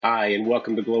Hi, and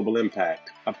welcome to Global Impact,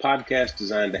 a podcast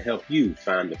designed to help you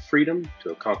find the freedom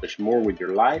to accomplish more with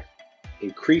your life,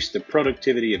 increase the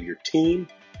productivity of your team,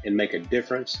 and make a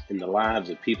difference in the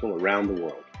lives of people around the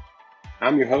world.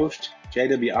 I'm your host,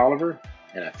 J.W. Oliver,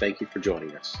 and I thank you for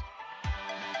joining us.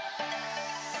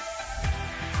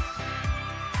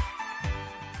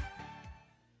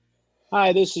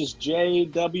 Hi, this is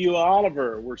J.W.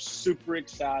 Oliver. We're super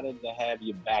excited to have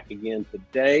you back again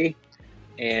today.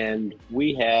 And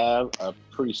we have a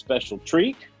pretty special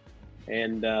treat.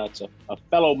 And it's a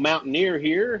fellow mountaineer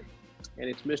here, and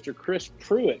it's Mr. Chris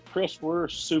Pruitt. Chris, we're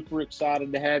super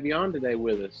excited to have you on today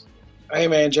with us. Hey,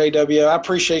 man, JW, I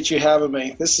appreciate you having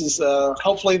me. This is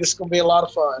hopefully this is going to be a lot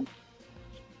of fun.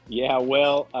 Yeah,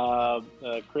 well,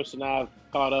 Chris and I have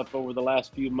caught up over the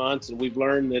last few months, and we've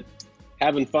learned that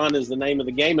having fun is the name of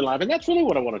the game in life, and that's really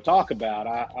what I want to talk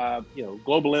about.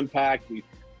 Global impact.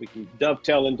 We can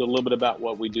dovetail into a little bit about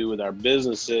what we do with our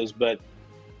businesses, but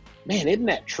man, isn't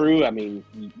that true? I mean,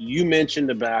 you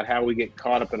mentioned about how we get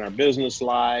caught up in our business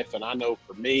life, and I know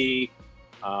for me,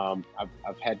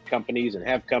 I've had companies and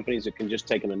have companies that can just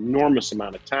take an enormous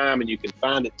amount of time, and you can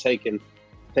find it taking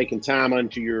time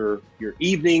onto your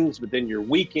evenings, but then your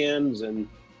weekends, and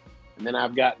then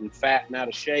I've gotten fat and out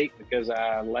of shape because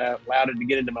I allowed it to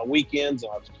get into my weekends.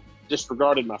 I've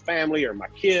disregarded my family or my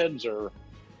kids or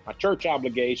my church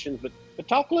obligations. But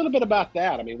talk a little bit about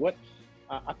that. I mean,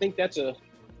 I think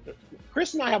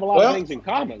Chris and I have a lot of things in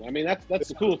common. I mean, that's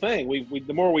the cool thing. We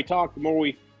the more we talk, the more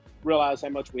we realize how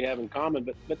much we have in common.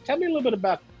 But tell me a little bit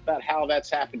about how that's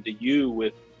happened to you,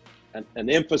 with an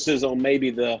emphasis on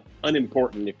maybe the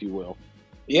unimportant, if you will.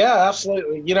 Yeah,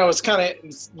 absolutely. You know, what's kind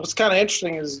of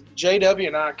interesting is JW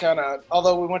and I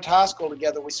although we went to high school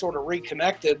together, we sort of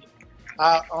reconnected.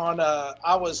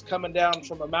 I was coming down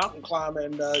from a mountain climb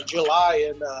in July,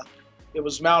 and it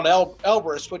was Mount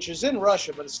Elbrus, which is in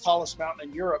Russia, but it's the tallest mountain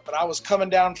in Europe. But I was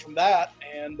coming down from that,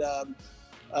 and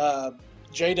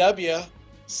JW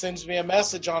sends me a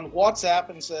message on WhatsApp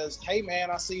and says, "Hey, man,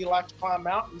 I see you like to climb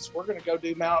mountains. We're going to go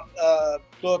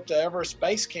go up to Everest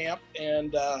Base Camp,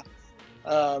 and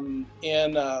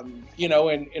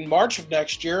in March of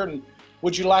next year, and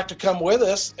would you like to come with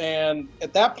us?" And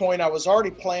at that point, I was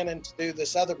already planning to do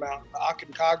this other mountain,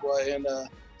 Aconcagua, in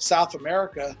South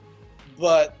America,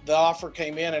 but the offer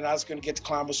came in, and I was going to get to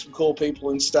climb with some cool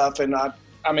people and stuff. And I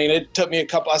mean, it took me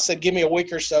I said, give me a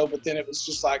week or so, but then it was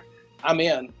just like, I'm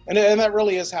in. And that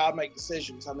really is how I make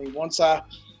decisions. I mean, once I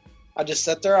just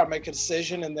sit there, I make a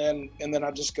decision, and then I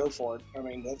just go for it. I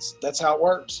mean, that's how it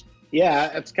works.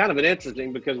 Yeah, it's kind of an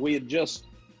interesting, because we had just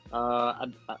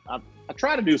I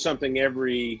try to do something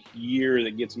every year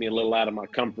that gets me a little out of my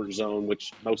comfort zone,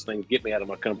 which most things get me out of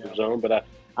my comfort zone. But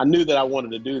I knew that I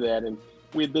wanted to do that, and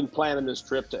we had been planning this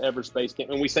trip to Everest Base Camp.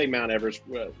 And we say Mount Everest,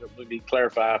 let me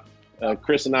clarify.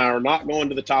 Chris and I are not going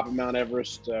to the top of Mount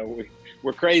Everest.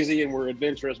 We're crazy and we're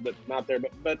adventurous, but not there.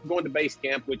 But going to base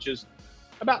camp, which is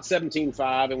about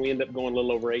 17,500, and we end up going a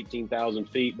little over 18,000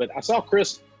 feet. But I saw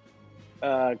Chris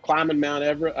climbing Mount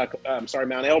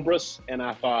Elbrus, and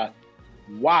I thought,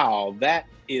 wow, that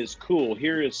is cool.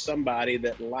 Here is somebody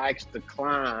that likes to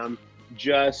climb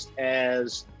just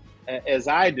as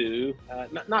I do.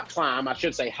 Not climb, I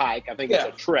should say hike. I think it's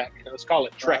a trek. Let's call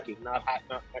it trekking, not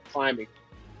climbing.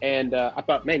 And I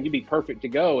thought, man, you'd be perfect to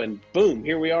go. And boom,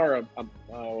 here we are,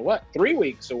 3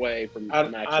 weeks away from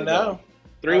actually I know. Going.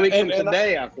 3 weeks from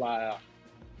today, I fly out.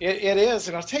 It is.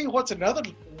 And I'll tell you what's another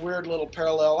weird little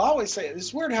parallel. I always say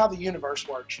it's weird how the universe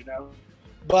works, you know.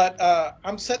 But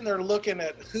I'm sitting there looking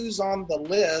at who's on the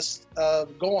list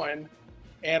of going,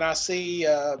 and I see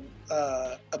a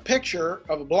picture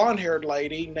of a blonde-haired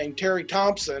lady named Terry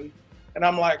Thompson, and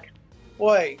I'm like,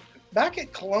 wait, back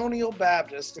at Colonial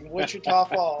Baptist in Wichita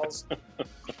Falls,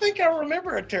 I think I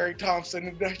remember a Terry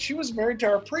Thompson. She was married to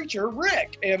our preacher,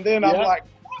 Rick. And then I'm like,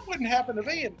 that wouldn't happen to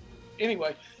me. And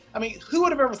anyway, I mean, who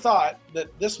would have ever thought that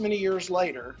this many years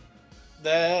later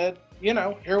that, you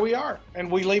know, here we are,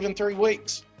 and we leave in 3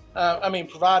 weeks.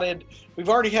 Provided we've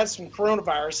already had some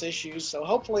coronavirus issues, so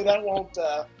hopefully that won't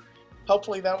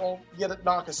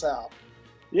knock us out.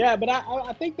 Yeah, but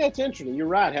I think that's interesting. You're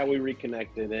right, how we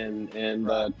reconnected, and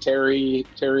right.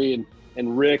 Terry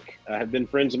and Rick have been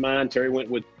friends of mine. Terry went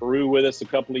with Peru with us a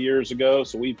couple of years ago,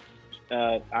 so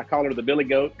I call her the Billy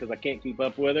Goat because I can't keep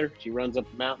up with her. She runs up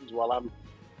the mountains while I'm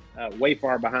way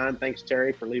far behind. Thanks,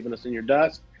 Terry, for leaving us in your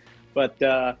dust. But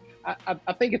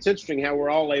I think it's interesting how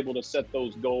we're all able to set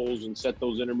those goals and set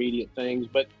those intermediate things.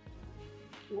 But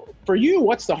for you,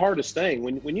 what's the hardest thing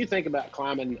when you think about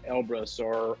climbing Elbrus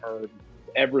or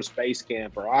Everest Base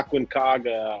Camp or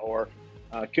Aconcagua or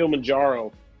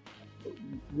Kilimanjaro?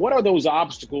 what are those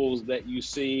obstacles that you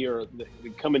see or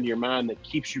that come into your mind that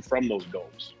keeps you from those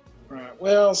goals? Right.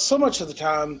 Well, so much of the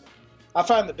time, I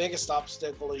find the biggest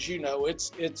obstacle, as you know,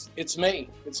 it's me,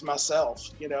 it's myself.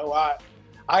 You know,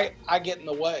 I get in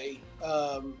the way.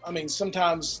 I mean,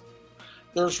 sometimes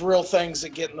there's real things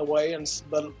that get in the way,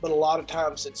 but a lot of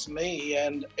times it's me,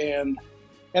 and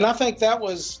I think that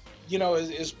was, you know,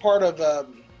 is part of,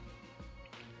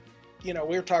 you know,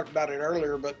 we were talking about it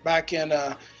earlier, but back in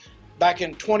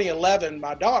 2011,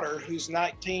 my daughter, who's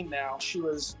 19 now, she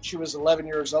was 11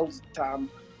 years old at the time,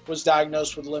 was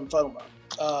diagnosed with lymphoma,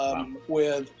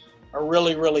 with a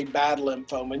really, really bad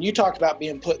lymphoma. And you talk about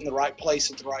being put in the right place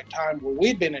at the right time. Well,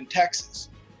 we'd been in Texas.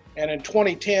 And in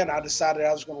 2010, I decided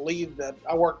I was going to leave that.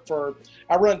 I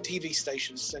run TV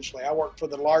stations, essentially. I work for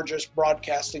the largest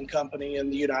broadcasting company in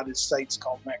the United States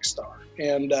called Nexstar.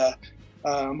 And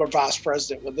I'm a vice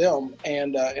president with them.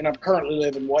 And I currently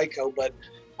live in Waco. But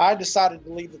I decided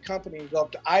to leave the company and go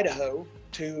up to Idaho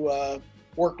to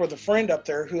work with a friend up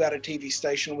there who had a TV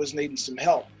station, was needing some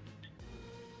help.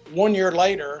 1 year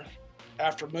later,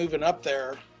 after moving up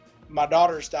there, my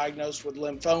daughter's diagnosed with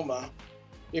lymphoma.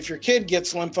 If your kid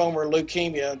gets lymphoma or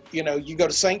leukemia, you know, you go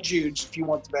to St. Jude's if you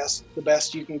want the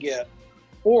best you can get.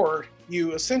 Or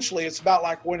it's about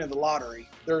like winning the lottery.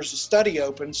 There's a study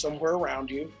open somewhere around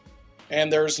you,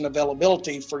 and there's an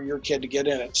availability for your kid to get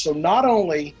in it. So not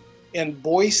only in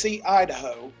Boise,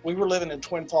 Idaho, we were living in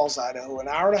Twin Falls, Idaho, an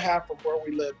hour and a half from where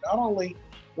we lived. Not only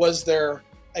was there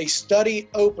a study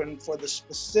open for the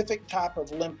specific type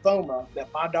of lymphoma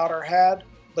that my daughter had,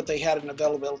 but they had an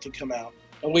availability come out.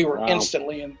 And we were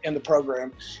instantly in the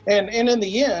program. And in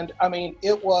the end, I mean,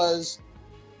 it was,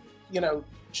 you know,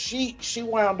 she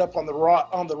wound up on the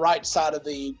right side of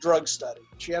the drug study.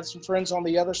 She had some friends on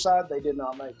the other side. They did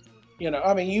not make it. You know,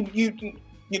 I mean,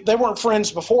 they weren't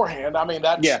friends beforehand. I mean,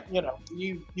 that's, you know,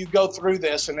 you go through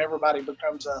this and everybody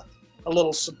becomes a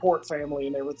little support family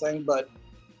and everything. But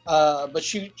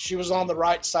she was on the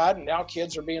right side, and now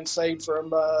kids are being saved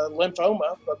from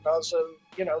lymphoma because of,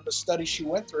 you know, the study she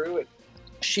went through. And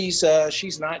she's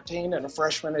 19 and a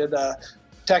freshman at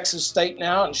Texas State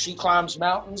now, and she climbs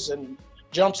mountains and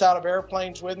jumps out of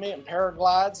airplanes with me and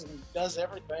paraglides and does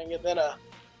everything. And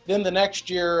then the next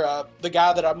year, the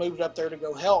guy that I moved up there to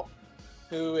go help,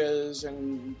 who is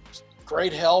in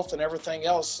great health and everything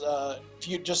else,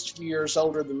 just a few years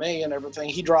older than me and everything,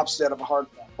 he drops dead of a heart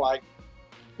attack. Like,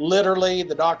 literally,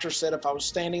 the doctor said if I was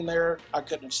standing there, I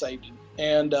couldn't have saved him.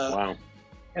 And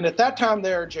and at that time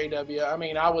there, JW, I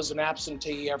mean, I was an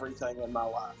absentee everything in my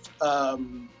life.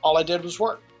 All I did was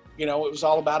work. You know, it was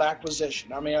all about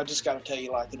acquisition. I mean, I just got to tell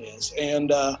you like it is. And,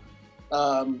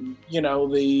 you know,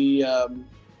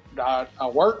 I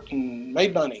worked and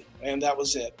made money, and that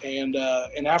was it. And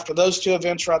after those two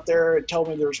events right there, it told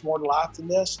me there's more to life than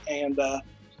this. And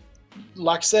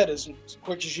like I said, as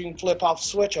quick as you can flip off the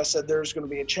switch, I said there's going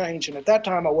to be a change. And at that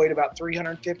time, I weighed about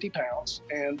 350 pounds.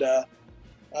 And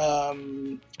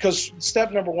because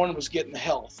step number one was getting the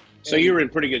health. So you were in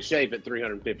pretty good shape at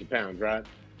 350 pounds, right?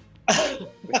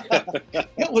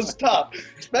 It was tough,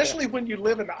 especially when you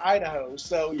live in Idaho,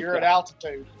 so you're at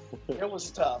altitude. It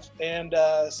was tough. And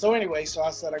so anyway, so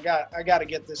I said, I got to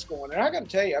get this going. And I got to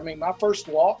tell you, I mean, my first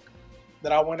walk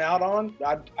that I went out on,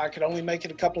 I could only make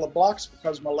it a couple of blocks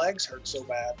because my legs hurt so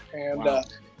bad. And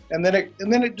and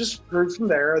then it just grew from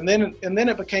there. And then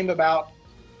it became about,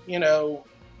 you know,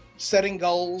 setting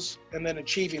goals and then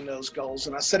achieving those goals.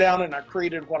 And I sat down and I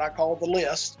created what I call the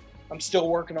list. I'm still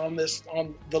working on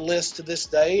the list to this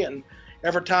day. And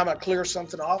every time I clear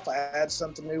something off, I add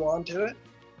something new onto it.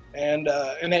 And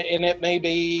it may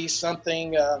be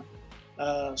something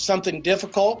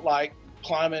difficult, like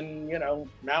climbing, you know,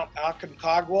 Mount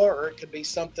Aconcagua, or it could be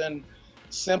something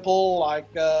simple like,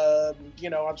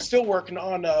 you know, I'm still working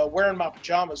on wearing my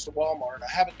pajamas to Walmart. I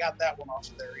haven't got that one off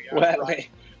of there yet.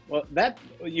 But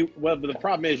the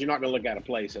problem is you're not going to look out of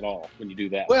place at all when you do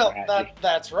that. Well, right?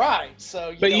 That's right. So,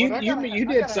 you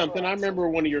did something. I remember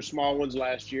one of your small ones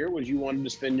last year was you wanted to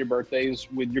spend your birthdays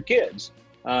with your kids.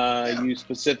 You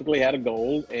specifically had a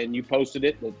goal and you posted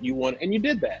it that you want, and you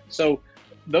did that. So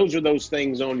those are those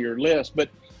things on your list. But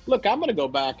look, I'm going to go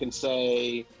back and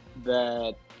say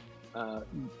that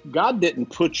God didn't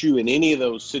put you in any of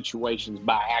those situations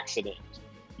by accident.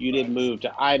 You didn't move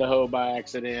to Idaho by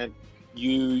accident.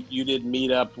 You didn't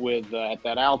meet up with at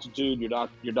that altitude.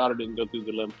 Your daughter didn't go through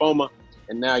the lymphoma,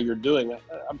 and now you're doing it.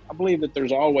 I believe that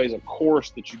there's always a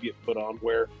course that you get put on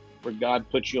where God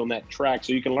puts you on that track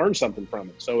so you can learn something from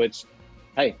it. So it's,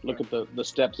 hey, look at the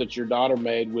steps that your daughter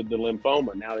made with the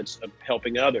lymphoma. Now it's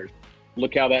helping others.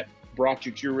 Look how that brought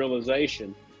you to your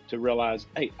realization to realize,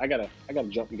 hey, I gotta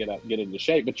jump and get into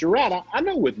shape. But you're right. I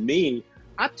know with me,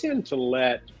 I tend to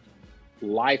let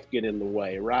life get in the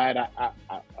way, right?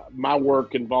 My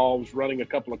work involves running a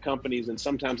couple of companies, and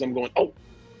sometimes I'm going, oh,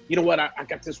 you know what? I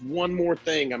got this one more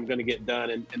thing I'm going to get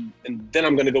done, and then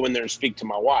I'm going to go in there and speak to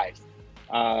my wife.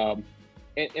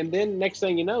 And then next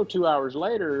thing you know, 2 hours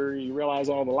later, you realize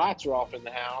all the lights are off in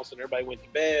the house and everybody went to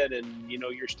bed, and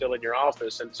you're still in your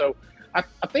office. And so I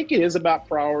think it is about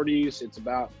priorities. It's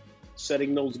about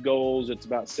setting those goals. It's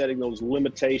about setting those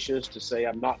limitations to say,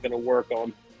 I'm not going to work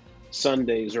on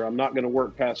Sundays, or I'm not going to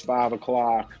work past 5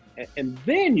 o'clock. And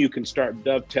then you can start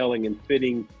dovetailing and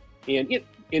fitting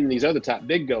in these other top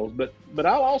big goals. But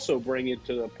I'll also bring it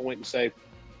to a point and say,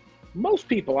 most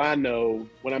people I know,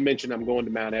 when I mention I'm going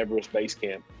to Mount Everest Base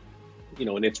Camp,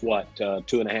 and it's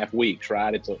 2.5 weeks,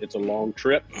 right? It's a long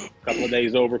trip, a couple of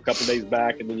days over, a couple of days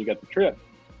back, and then you got the trip.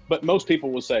 But most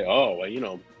people will say, oh,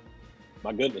 well,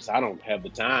 my goodness, I don't have the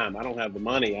time. I don't have the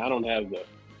money. I don't have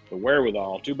the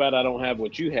wherewithal. Too bad I don't have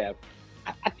what you have.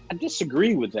 I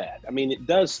disagree with that. I mean, it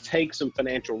does take some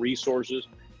financial resources.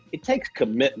 It takes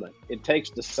commitment. It takes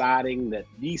deciding that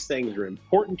these things are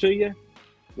important to you.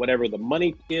 Whatever the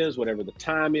money is, whatever the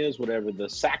time is, whatever the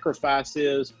sacrifice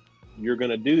is, you're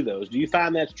going to do those. Do you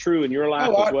find that's true in your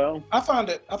life as well? I find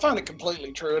it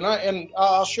completely true. And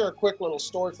I'll share a quick little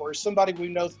story for you. Somebody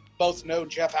we both know,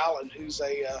 Jeff Allen, who's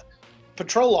a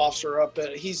patrol officer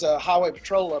he's a highway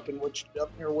patrol up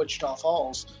near Wichita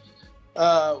Falls.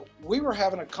 We were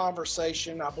having a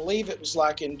conversation. I believe it was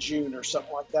like in June or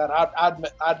something like that.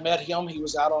 I'd met him. He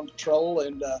was out on patrol,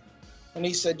 and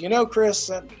he said,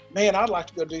 Chris, man, I'd like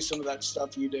to go do some of that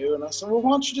stuff you do. And I said, well,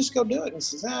 why don't you just go do it? And he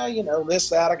says, this,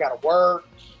 that, I got to work.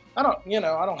 I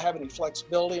don't have any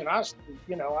flexibility. And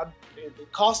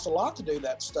it costs a lot to do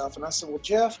that stuff. And I said, well,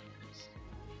 Jeff,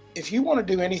 if you want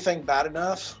to do anything bad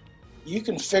enough, you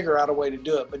can figure out a way to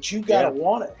do it, but you got to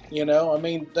want it. I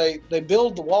mean, they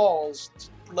build the walls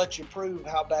to let you prove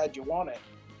how bad you want it.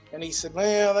 And he said,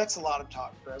 well, that's a lot of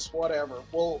talk, Chris, whatever.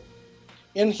 Well,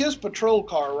 in his patrol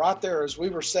car right there, as we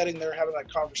were sitting there having that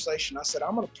conversation, I said,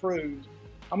 I'm going to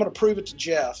prove it to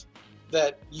Jeff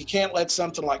that you can't let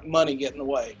something like money get in the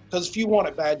way. Because if you want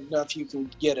it bad enough, you can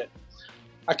get it.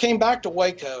 I came back to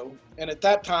Waco, and at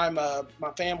that time,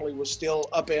 my family was still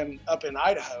up in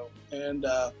Idaho. And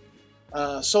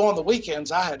so on the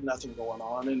weekends, I had nothing going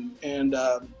on.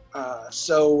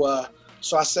 So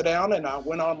I sat down and I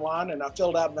went online and I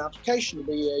filled out an application to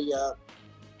be a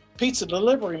pizza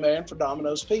delivery man for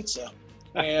Domino's Pizza.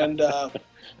 And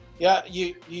yeah,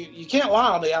 you can't lie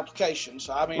on the application.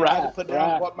 So I mean, I had to put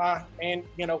down what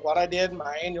I did,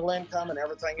 my annual income and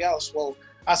everything else. Well,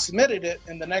 I submitted it,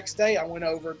 and the next day I went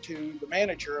over to the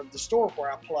manager of the store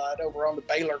where I applied over on the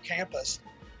Baylor campus.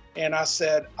 And I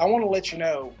said, I want to let you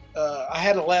know, I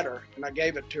had a letter and I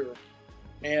gave it to her.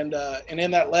 And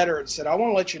in that letter, it said, I want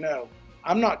to let you know,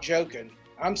 I'm not joking.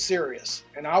 I'm serious,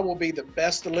 and I will be the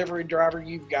best delivery driver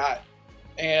you've got.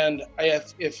 And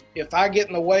if I get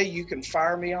in the way, you can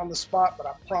fire me on the spot, but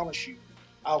I promise you,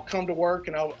 I'll come to work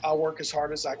and I'll work as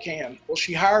hard as I can. Well,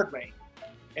 she hired me.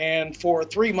 And for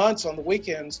 3 months on the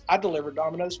weekends, I delivered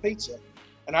Domino's Pizza.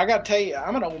 And I got to tell you,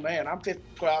 I'm an old man. I'm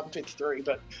 53,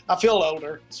 but I feel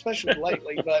older, especially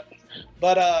lately.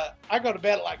 But I go to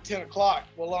bed at like 10 o'clock.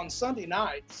 Well, on Sunday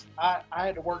nights, I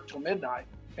had to work till midnight.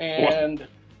 And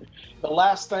the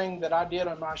last thing that I did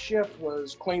on my shift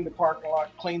was clean the parking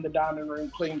lot, clean the dining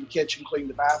room, clean the kitchen, clean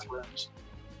the bathrooms.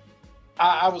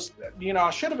 I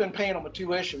should have been paying them a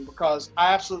tuition because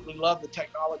I absolutely love the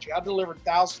technology. I delivered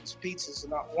thousands of pizzas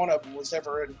and not one of them was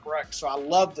ever incorrect. So I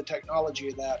love the technology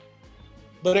of that.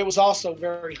 But it was also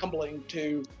very humbling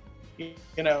to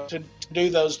do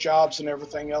those jobs and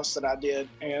everything else that I did.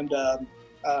 And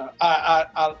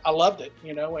I loved it,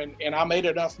 and I made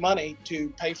enough money to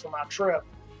pay for my trip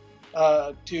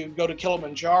to go to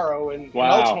Kilimanjaro. And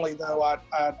ultimately, though,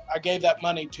 I gave that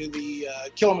money to the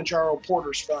Kilimanjaro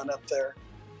Porters Fund up there.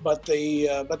 But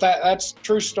that's a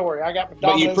true story. I got.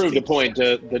 But you proved a point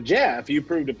to Jeff. You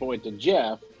proved a point to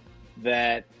Jeff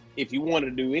that if you want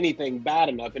to do anything bad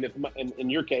enough, and if in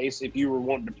your case, if you were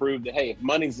wanting to prove that, hey, if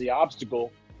money's the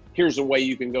obstacle, here's a way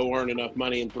you can go earn enough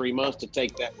money in 3 months to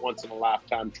take that once in a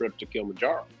lifetime trip to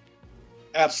Kilimanjaro.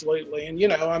 Absolutely. And,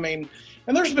 and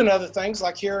there's been other things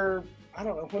like here, I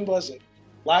don't know, when was it?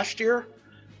 Last year,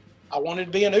 I wanted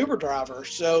to be an Uber driver.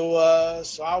 So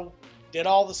I did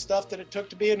all the stuff that it took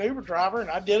to be an Uber driver, and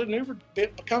I did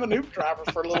become an Uber driver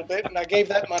for a little bit, and I gave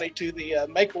that money to the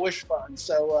Make-A-Wish Fund.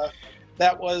 So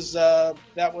that was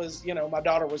my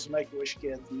daughter was a Make-A-Wish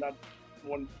kid, and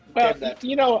when Well, came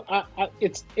that.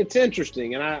 it's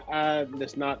interesting, and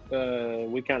it's not.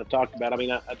 We kind of talked about. I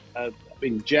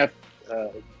mean, Jeff.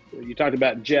 You talked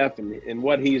about Jeff and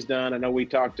what he's done. I know we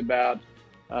talked about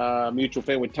mutual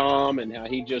friend with Tom and how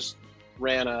he just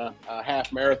ran a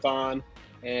half marathon,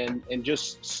 and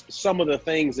just some of the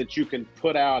things that you can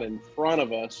put out in front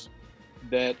of us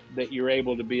that you're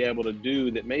able to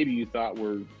do that maybe you thought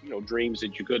were dreams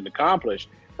that you couldn't accomplish.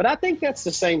 But I think that's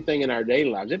the same thing in our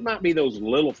daily lives. It might be those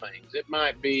little things. It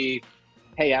might be,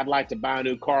 hey, I'd like to buy a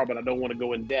new car, but I don't want to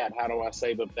go in debt. How do I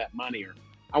save up that money? Or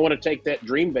I want to take that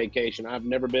dream vacation. I've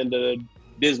never been to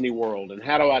Disney World, and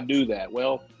how do I do that?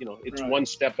 Well, it's Right. one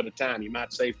step at a time. You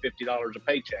might save $50 a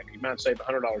paycheck. You might save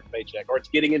 $100 a paycheck, or it's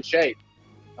getting in shape.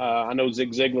 I know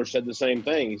Zig Ziglar said the same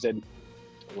thing. He said,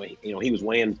 he was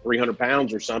weighing 300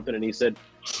 pounds or something, and he said,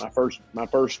 my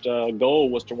first goal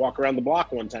was to walk around the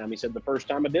block one time. He said the first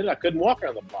time I did it, I couldn't walk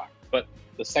around the block, but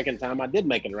the second time I did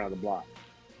make it around the block.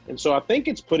 And so I think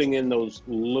it's putting in those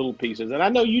little pieces. And I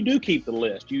know you do keep the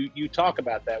list. You talk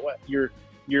about that. What your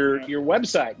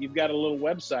website? You've got a little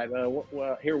website.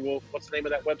 What's the name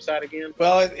of that website again?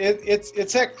 Well,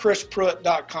 it's at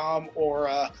chrispruitt.com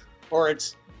or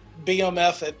it's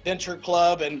BMF Adventure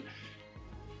Club, and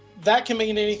that can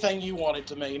mean anything you want it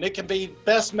to mean. It can be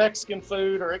best Mexican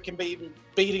food, or it can be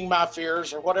beating my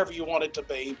fears, or whatever you want it to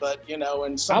be. But and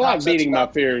I sometimes like beating my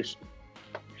fears.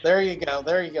 There you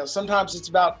go. Sometimes it's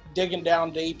about digging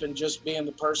down deep and just being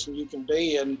the person you can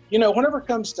be. And whenever it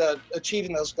comes to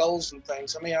achieving those goals and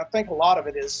things, I think a lot of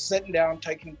it is sitting down,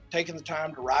 taking the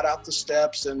time to write out the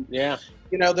steps. And yeah,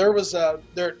 there was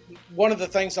one of the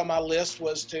things on my list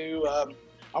was to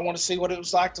I want to see what it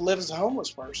was like to live as a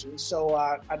homeless person. So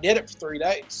I did it for 3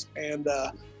 days, and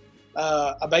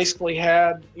I basically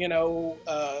had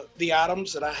the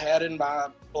items that I had in my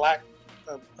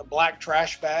a black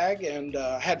trash bag, and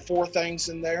had 4 things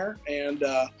in there, and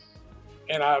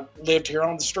I lived here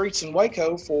on the streets in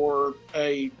Waco for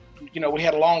we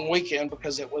had a long weekend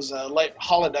because it was a late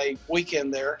holiday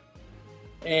weekend there,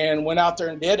 and went out there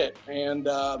and did it. And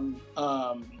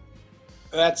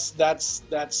that's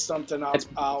something it's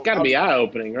got to be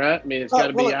eye-opening, right? I mean, it's got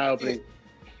to be eye-opening.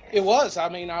 It was. I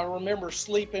remember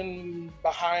sleeping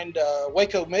behind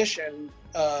Waco Mission,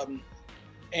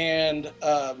 and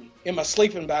in my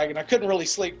sleeping bag, and I couldn't really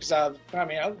sleep because I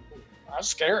was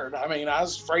scared. I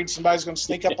was afraid somebody's going to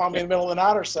sneak up on me in the middle of the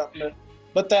night or something.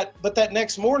 But that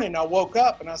next morning, I woke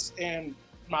up and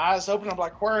my eyes opened. I'm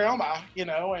like, where am I?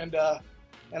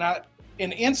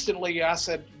 And instantly I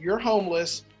said, you're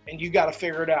homeless, and you got to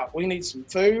figure it out. We need some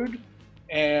food,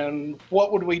 and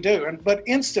what would we do? But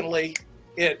instantly,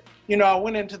 I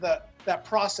went into that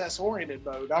process-oriented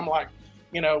mode. I'm like,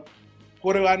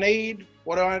 what do I need?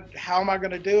 How am I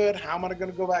going to do it? How am I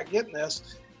going to go about getting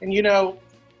this? And you don't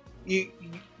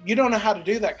know how to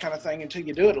do that kind of thing until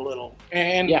you do it a little.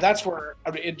 And that's where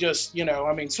it just,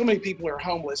 so many people are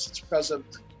homeless. It's because of,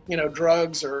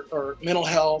 drugs or mental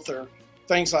health or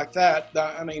things like that.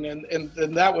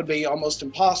 And that would be almost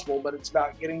impossible, but it's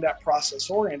about getting that process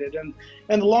oriented. And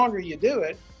the longer you do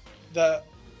it, the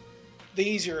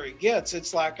easier it gets.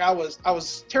 It's like I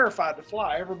was terrified to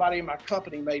fly. Everybody in my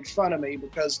company made fun of me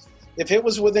because if it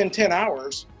was within 10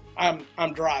 hours, I'm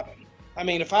driving.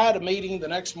 If I had a meeting the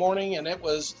next morning and it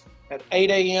was at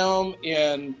 8 a.m.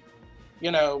 in,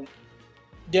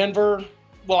 Denver,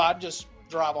 well, I'd just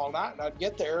drive all night, and I'd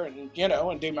get there and,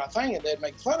 and do my thing, and they'd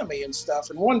make fun of me and stuff.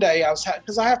 And one day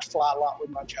because I have to fly a lot with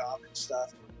my job and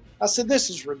stuff, I said, this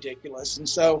is ridiculous. And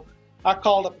so I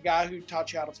called up a guy who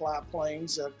taught you how to fly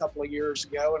planes a couple of years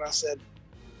ago, and I said,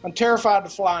 I'm terrified to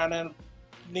fly and I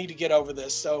need to get over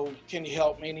this. So can you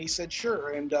help me? And he said, sure.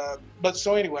 And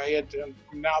so anyway, I'm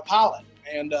now a pilot.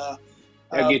 And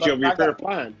that'll get you over your fear of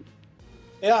flying.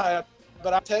 Yeah,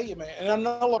 but I tell you, man, and I'm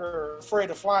no longer afraid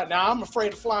of flying. Now I'm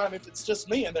afraid of flying if it's just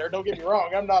me in there. Don't get me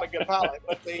wrong, I'm not a good pilot.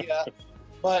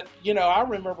 But I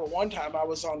remember one time I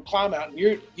was on Climb Out,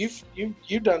 and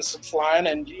you've done some flying,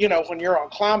 and when you're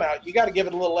on Climb Out, you got to give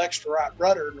it a little extra right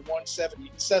rudder in the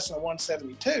Cessna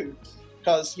 172,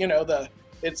 because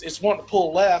it's wanting to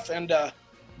pull left, and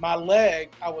my leg,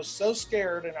 I was so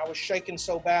scared and I was shaking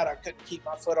so bad I couldn't keep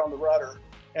my foot on the rudder.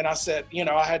 And I said,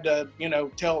 I had to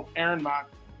tell Aaron, my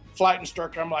flight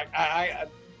instructor, I'm like, I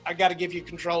got to give you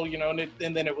control, and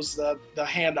then it was the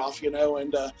handoff,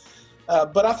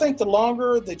 but I think the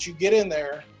longer that you get in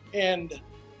there, and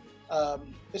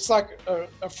it's like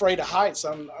afraid of heights.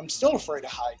 I'm still afraid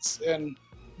of heights,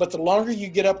 but the longer you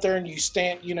get up there and you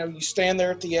stand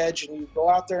there at the edge and you go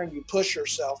out there and you push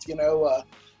yourself,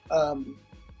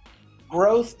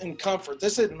 growth and comfort.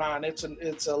 This isn't mine.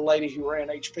 It's a lady who ran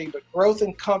HP, but growth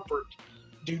and comfort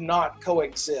do not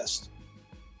coexist.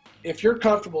 If you're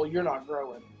comfortable, you're not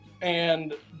growing.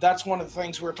 And that's one of the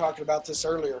things we were talking about this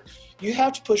earlier. You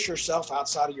have to push yourself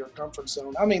outside of your comfort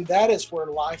zone. I mean, that is where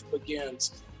life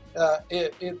begins.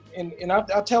 And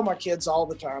I tell my kids all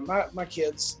the time, my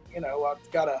kids, you know,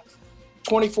 I've got a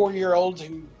 24-year-old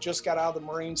who just got out of the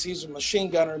Marines. He's a machine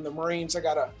gunner in the Marines. I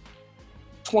got a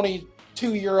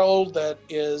 22-year-old that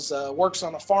is works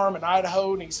on a farm in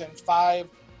Idaho, and he's in 5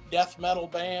 death metal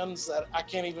bands that I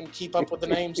can't even keep up with the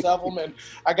names of them. And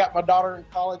I got my daughter in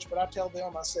college, but I tell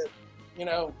them, I said, you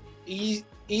know,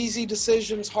 easy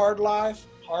decisions, hard life,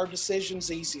 hard decisions,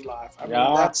 easy life. I mean,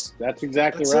 that's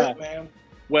exactly that's right, it, man.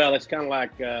 Well, it's kind of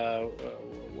like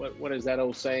what is that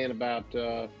old saying about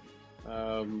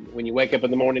when you wake up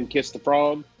in the morning, kiss the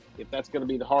frog? If that's going to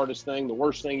be the hardest thing, the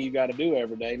worst thing you got to do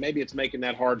every day, maybe it's making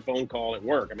that hard phone call at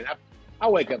work. I mean, I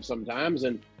wake up sometimes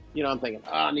and, you know, I'm thinking,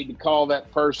 oh, I need to call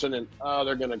that person, and oh,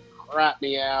 they're going to crap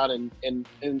me out. And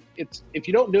it's, if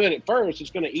you don't do it at first, it's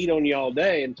going to eat on you all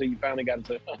day until you finally got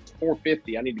to say, oh, it's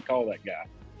 4:50. I need to call that guy.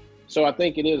 So I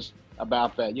think it is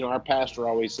about that. You know, our pastor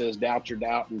always says, doubt your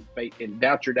doubt and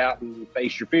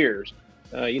face your fears.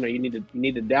 You know, you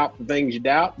need to doubt the things you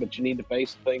doubt, but you need to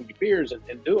face the things you fears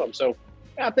and do them. So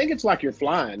yeah, I think it's like you're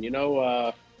flying. You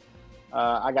know,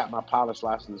 I got my pilot's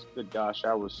license. Good gosh,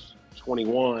 I was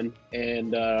 21,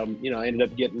 and you know, I ended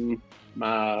up getting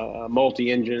my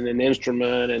multi-engine and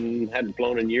instrument, and hadn't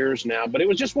flown in years now. But it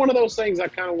was just one of those things I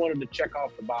kind of wanted to check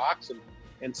off the box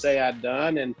and say I'd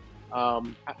done. And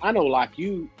I know, like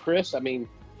you, Chris, I mean,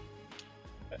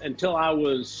 until I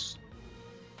was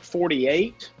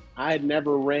 48, I had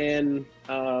never ran,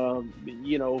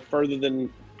 you know, further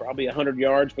than probably 100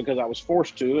 yards because I was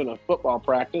forced to in a football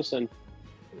practice. And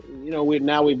you know,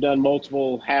 we've done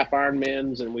multiple half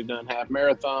Ironmans, and we've done half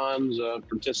marathons,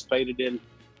 participated in,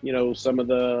 you know, some of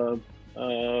the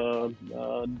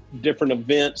different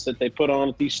events that they put on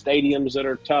at these stadiums that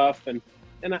are tough, and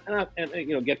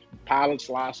you know, get pilot's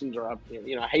license. Or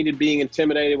you know, I hated being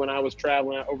intimidated when I was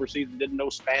traveling overseas and didn't know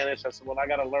Spanish. I said, well, I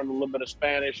got to learn a little bit of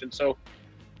Spanish. And so,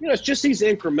 you know, it's just these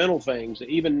incremental things.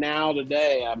 Even now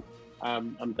today,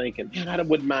 I'm thinking, man, I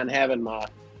wouldn't mind having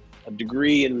a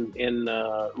degree in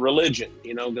religion,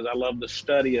 you know, because I love the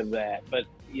study of that. But,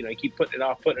 you know, you keep putting it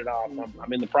off.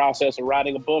 I'm in the process of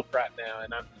writing a book right now,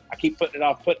 and I keep putting it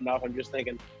off. I'm just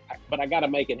thinking, but I got to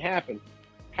make it happen.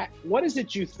 What is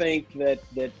it you think that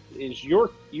is your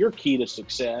key to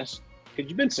success? Because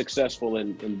you've been successful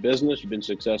in business, you've been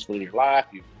successful in your life.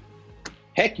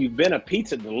 You've been a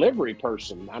pizza delivery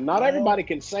person. Not everybody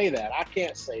can say that. I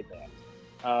can't say that.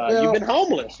 You've been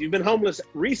homeless. You've been homeless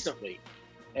recently.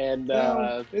 And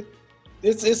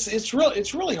it's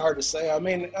really hard to say. I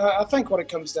mean, I think what it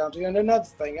comes down to, and another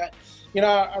thing,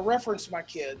 I reference my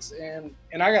kids, and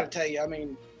I got to tell you, I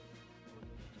mean,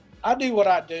 I do what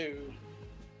I do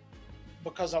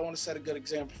because I want to set a good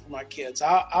example for my kids.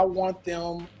 I want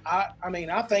them. I mean,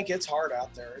 I think it's hard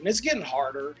out there, and it's getting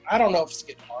harder. I don't know if it's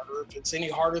getting harder, if it's any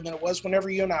harder than it was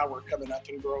whenever you and I were coming up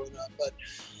and growing up,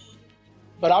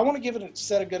 but I want to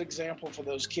set a good example for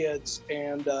those kids,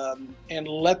 and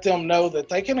let them know that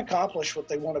they can accomplish what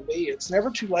they want to be. It's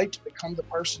never too late to become the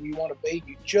person you want to be.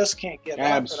 You just can't give up.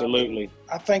 Absolutely.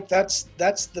 I think that's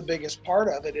the biggest part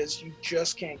of it, is you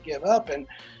just can't give up. And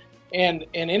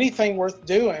anything worth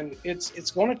doing,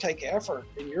 it's going to take effort,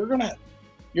 and you're going to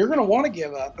want to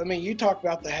give up. I mean, you talk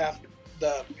about the half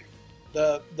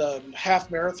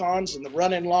marathons and the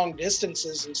running long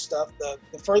distances and stuff. The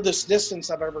furthest distance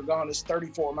I've ever gone is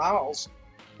 34 miles.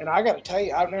 And I got to tell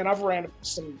you, I've ran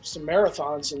some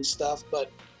marathons and stuff, but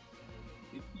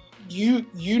you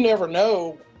never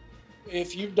know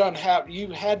if you've done you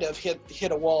had to have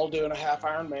hit a wall doing a half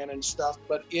Ironman and stuff,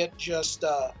 but it just,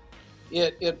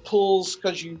 it pulls,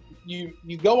 because you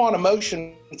go on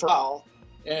emotion for a while,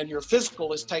 and your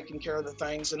physical is taking care of the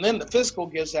things, and then the physical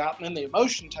gives out, and then the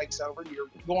emotion takes over, and you're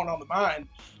going on the mind.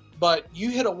 But you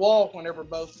hit a wall whenever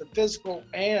both the physical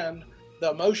and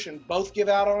the emotion both give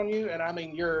out on you, and I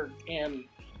mean, you're in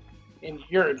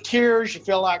tears. You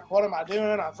feel like, what am I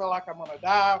doing? I feel like I'm going to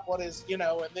die. What is, you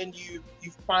know? And then you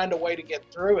find a way to get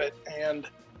through it, and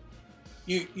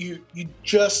you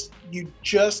just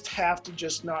have to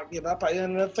just not give up. And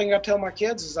another thing I tell my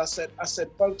kids is, I said,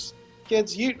 folks,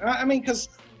 kids, because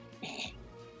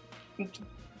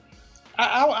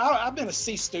I've been a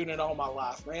C student all my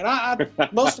life, man.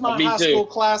 Most of my high school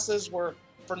classes were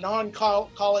for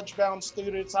non-college bound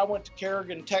students. I went to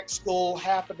Kerrigan Tech School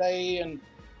half a day, and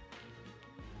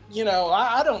you know,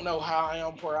 I don't know how I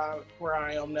am where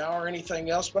I am now or anything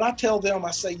else. But I tell them,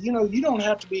 I say, you know, you don't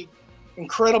have to be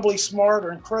incredibly smart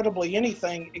or incredibly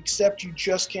anything, except you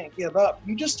just can't give up.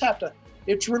 You just have to,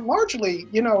 it's largely,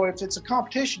 if it's a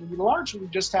competition, you largely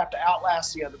just have to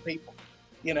outlast the other people,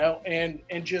 and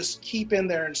just keep in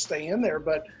there and stay in there.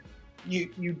 But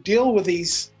you deal with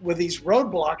these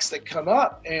roadblocks that come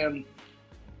up, and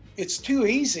it's too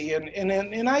easy.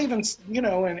 And I even,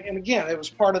 and again, it was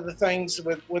part of the things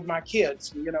with my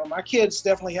kids. My kids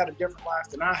definitely had a different life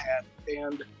than I had,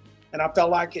 and I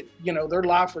felt like their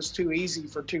life was too easy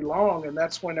for too long. And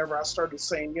that's whenever I started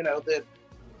saying, that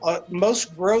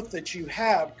most growth that you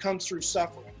have comes through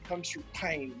suffering, comes through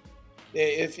pain.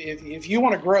 If you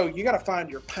want to grow, you got to find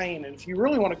your pain. And if you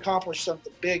really want to accomplish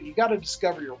something big, you got to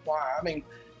discover your why. I mean,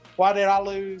 why did I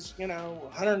lose,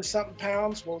 100 and something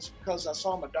pounds? Well, it's because I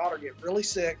saw my daughter get really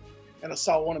sick, and I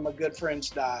saw one of my good friends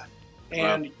die.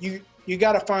 And wow. You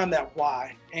got to find that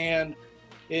why. And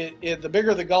the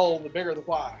bigger the goal, the bigger the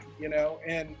why,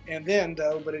 and then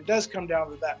though, but it does come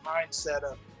down to that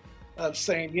mindset of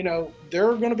saying, there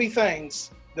are going to be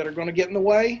things that are going to get in the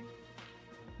way,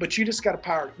 but you just got to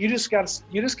power. You just got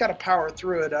to power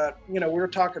through it. We were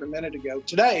talking a minute ago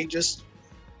today, just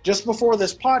before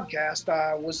this podcast,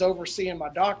 I was overseeing my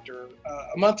doctor.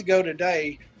 A month ago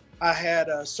today, I had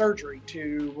surgery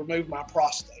to remove my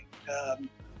prostate.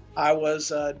 I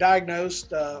was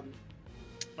diagnosed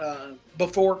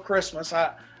before Christmas.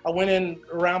 I went in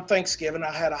around Thanksgiving.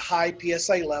 I had a high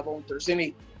PSA level. If there's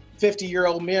any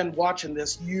 50-year-old men watching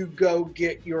this, you go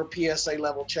get your PSA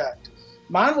level checked.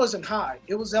 Mine wasn't high.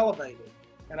 It was elevated.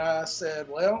 And I said,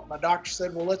 my doctor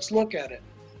said, let's look at it.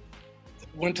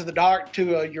 Went to a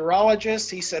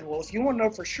urologist. He said, if you want to know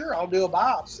for sure, I'll do a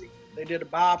biopsy. They did a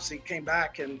biopsy, came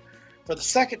back, and for the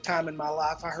second time in my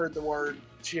life, I heard the word,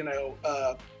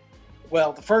 the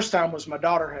first time was my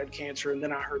daughter had cancer, and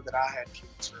then I heard that I had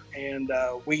cancer. And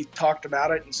we talked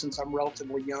about it, and since I'm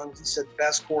relatively young, he said the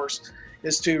best course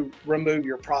is to remove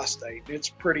your prostate. It's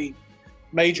pretty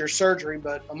major surgery,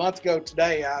 but a month ago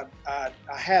today, I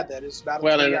had that. It's about a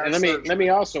 3-hour and surgery. let me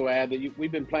also add that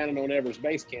we've been planning on Everest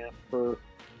Base Camp for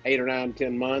 8 or 9,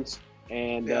 10 months,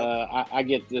 and I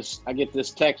get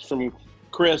this text from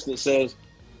Chris that says,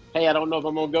 "Hey, I don't know if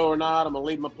I'm gonna go or not. I'm gonna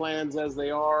leave my plans as they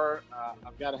are.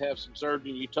 I've got to have some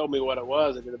surgery." You told me what it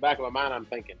was, and in the back of my mind, I'm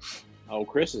thinking, "Oh,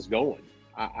 Chris is going.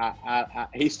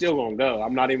 He's still gonna go.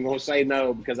 I'm not even gonna say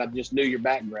no because I just knew your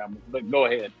background. But go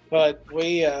ahead." But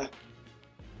we.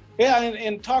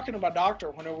 And talking to my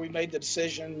doctor, whenever we made the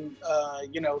decision,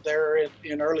 there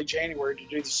in early January to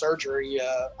do the surgery,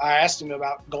 I asked him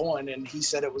about going, and he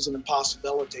said it was an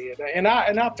impossibility. And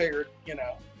I figured,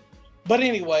 but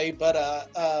anyway, but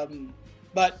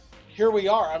here we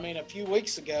are. I mean, a few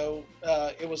weeks ago,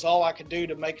 it was all I could do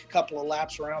to make a couple of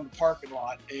laps around the parking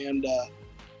lot. And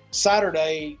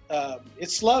Saturday,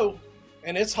 it's slow,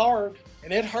 and it's hard,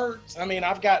 and it hurts. I mean,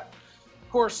 I've got.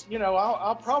 Of course,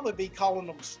 I'll probably be calling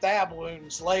them stab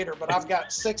wounds later, but I've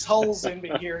got 6 holes in me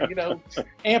here,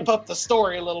 amp up the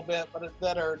story a little bit, but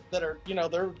that are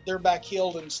they're back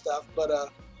healed and stuff. But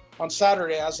on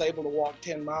Saturday I was able to walk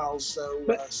 10 miles, so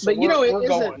we're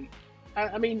going.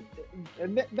 I mean,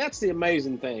 that's the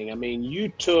amazing thing. I mean, you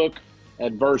took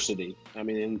adversity. I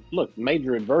mean, and look,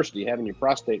 major adversity, having your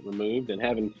prostate removed and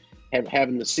having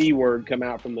the C word come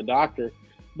out from the doctor,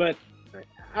 but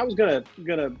I was gonna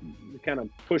kind of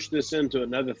push this into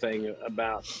another thing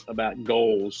about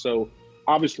goals. So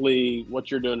obviously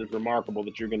what you're doing is remarkable,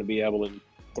 that you're going to be able in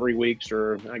 3 weeks,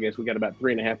 or I guess we got about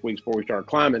 3.5 weeks before we start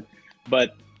climbing,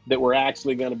 but that we're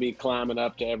actually going to be climbing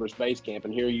up to Everest Base Camp.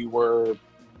 And here you were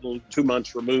 2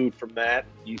 months removed from that.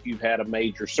 You've had a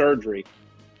major surgery.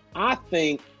 I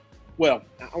think, I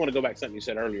want to go back to something you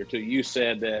said earlier too. You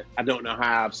said that I don't know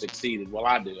how I've succeeded. Well,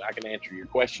 I do. I can answer your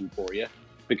question for you.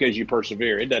 Because you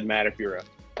persevere. It doesn't matter if you're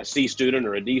a C student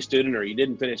or a D student or you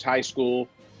didn't finish high school.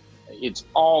 It's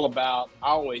all about, I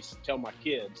always tell my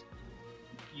kids,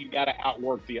 you got to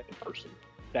outwork the other person.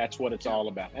 That's what it's all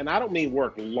about. And I don't mean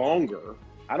work longer.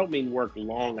 I don't mean work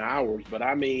long hours, but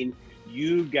I mean,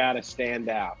 you got to stand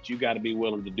out. You got to be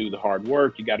willing to do the hard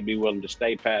work. You got to be willing to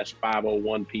stay past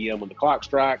 5:01 p.m. when the clock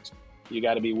strikes. You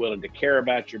got to be willing to care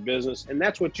about your business. And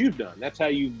that's what you've done. That's how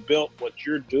you've built what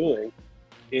you're doing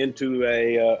into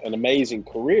an amazing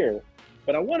career.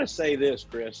 But I want to say this,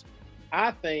 Chris.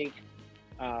 I think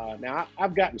now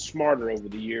I've gotten smarter over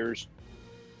the years.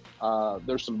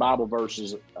 There's some Bible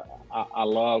verses I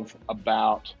love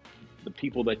about the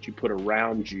people that you put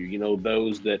around you.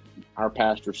 Those that our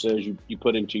pastor says you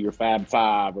put into your Fab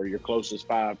Five or your closest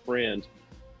 5 friends.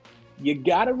 You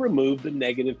got to remove the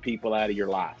negative people out of your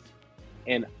life.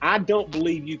 And I don't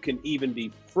believe you can even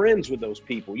be friends with those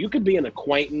people. You could be an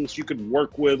acquaintance. You could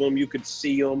work with them. You could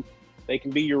see them. They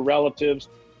can be your relatives.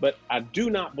 But I do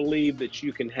not believe that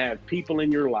you can have people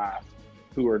in your life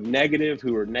who are negative,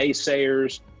 who are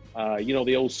naysayers.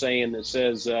 The old saying that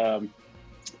says,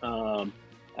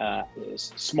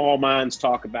 small minds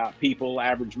talk about people,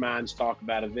 average minds talk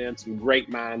about events, and great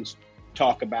minds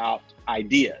talk about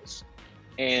ideas.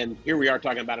 And here we are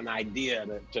talking about an idea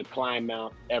to climb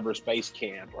Mount Everest Base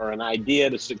Camp, or an idea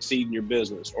to succeed in your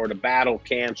business, or to battle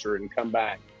cancer and come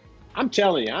back. I'm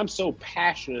telling you, I'm so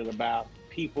passionate about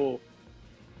people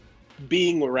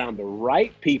being around the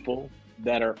right people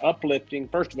that are uplifting.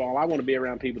 First of all, I want to be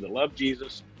around people that love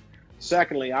Jesus.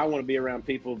 Secondly, I want to be around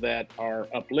people that are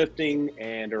uplifting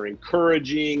and are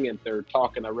encouraging. And they're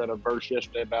talking, I read a verse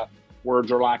yesterday about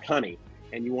words are like honey.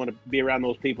 And you want to be around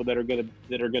those people that are going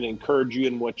to encourage you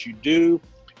in what you do.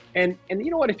 And you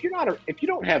know what? If you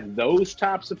don't have those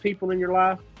types of people in your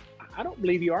life, I don't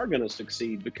believe you are going to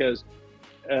succeed, because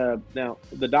now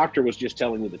the doctor was just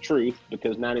telling you the truth,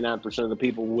 because 99% of the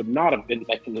people would not have been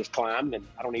making this climb. And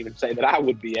I don't even say that I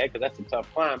would be, because that's a tough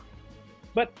climb.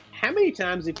 But how many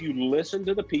times, if you listen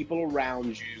to the people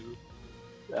around you,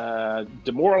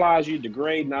 demoralize you,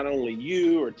 degrade not only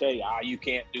you, or tell you, you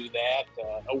can't do that.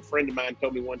 An old friend of mine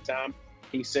told me one time,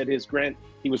 he said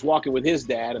he was walking with his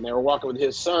dad, and they were walking with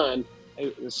his son.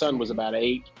 His son was about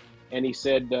 8. And he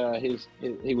said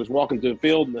he was walking through the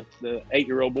field, and the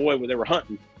 8-year-old boy, they were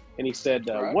hunting. And he said,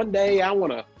 one day I'm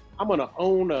gonna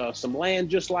own some land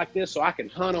just like this, so I can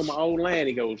hunt on my own land.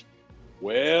 He goes,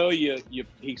 well,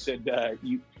 he said,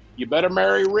 you better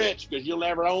marry rich, because you'll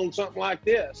never own something like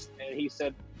this. And he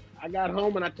said, I got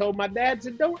home and I told my dad,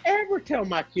 said, don't ever tell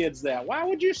my kids that. Why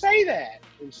would you say that?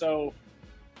 And so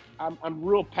I'm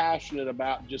real passionate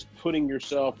about just putting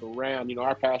yourself around.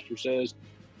 Our pastor says,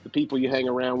 the people you hang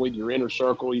around with, your inner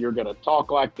circle, you're going to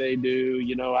talk like they do.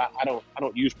 I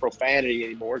don't use profanity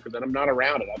anymore, because I'm not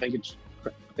around it. I think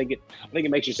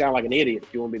it makes you sound like an idiot,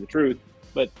 if you want to be the truth.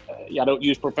 But I don't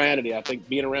use profanity. I think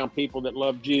being around people that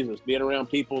love Jesus, being around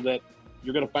people that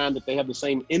you're going to find that they have the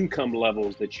same income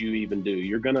levels that you even do.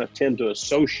 You're going to tend to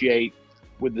associate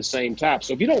with the same type.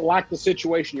 So if you don't like the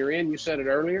situation you're in, you said it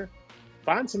earlier,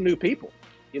 find some new people.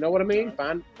 You know what I mean?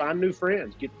 Find new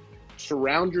friends.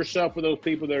 Surround yourself with those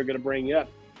people that are going to bring you up.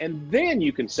 And then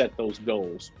you can set those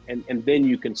goals, and then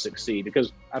you can succeed.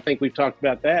 Because I think we've talked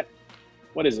about that.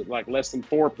 What is it, like less than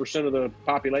 4% of the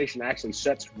population actually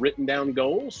sets written down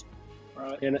goals?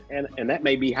 Right. And that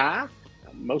may be high.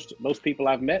 Most people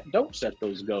I've met don't set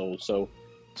those goals. So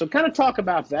kind of talk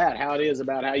about that, how it is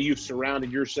about how you've surrounded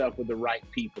yourself with the right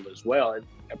people as well, and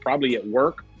probably at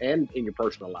work and in your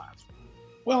personal life.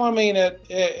 Well, I mean,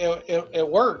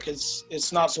 at work,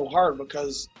 it's not so hard,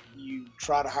 because you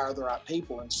try to hire the right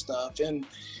people and stuff. And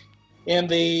in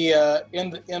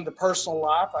the personal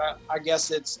life, I guess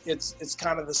it's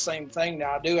kind of the same thing.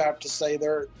 Now, I do have to say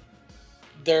there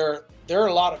are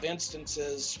a lot of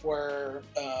instances where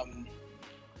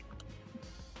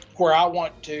I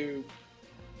want to,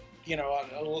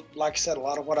 like I said, a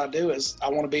lot of what I do is I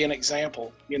want to be an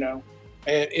example.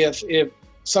 If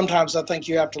sometimes I think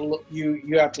you have to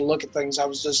look at things. I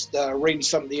was just reading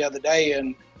something the other day,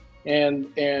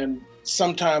 and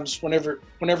sometimes whenever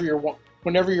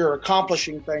you're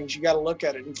accomplishing things, you got to look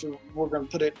at it. And we're going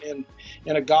to put it in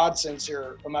a God sense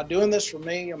here. Am I doing this for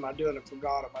me? Am I doing it for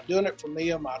God? Am I doing it for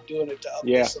me? Am I doing it to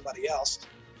uplift somebody else?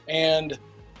 And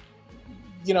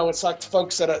it's like the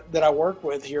folks that I work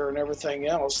with here and everything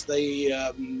else. They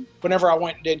whenever I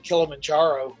went and did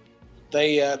Kilimanjaro,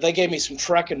 they gave me some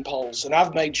trekking poles, and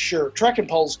I've made sure trekking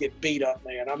poles get beat up,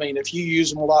 man. I mean, if you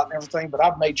use them a lot and everything, but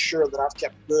I've made sure that I've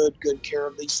kept good care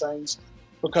of these things,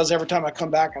 because every time I come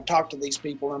back, I talk to these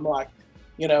people, and I'm like,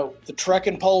 the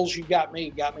trekking poles you got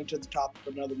me to the top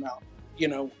of another mountain.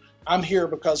 I'm here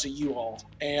because of you all.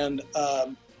 And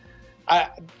I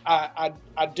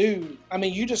do. I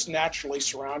mean, you just naturally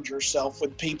surround yourself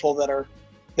with people that are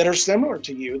similar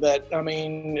to you. That, I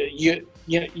mean, you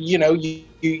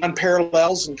find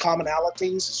parallels and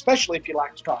commonalities, especially if you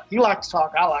like to talk. You like to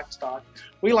talk. I like to talk.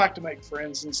 We like to make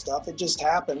friends and stuff. It just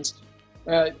happens,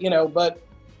 But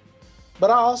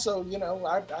I also,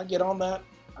 I get on that.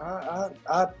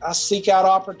 I seek out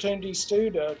opportunities too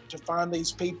to find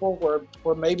these people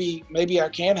where maybe I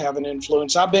can have an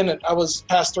influence.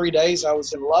 Past 3 days I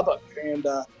was in Lubbock, and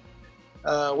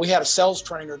we had a sales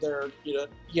trainer there,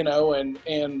 and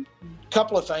a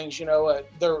couple of things,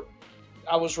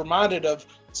 I was reminded of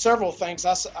several things.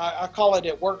 I call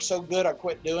it worked so good I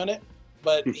quit doing it.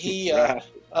 But he was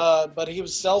a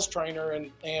sales trainer,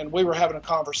 and we were having a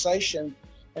conversation.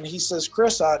 And he says,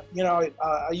 Chris, I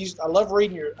used to love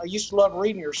reading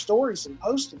your stories and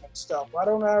posting and stuff. Why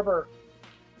don't I ever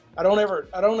I don't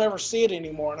ever see it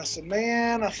anymore. And I said,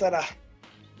 man, I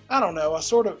don't know. I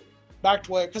sort of backed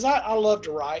away because I love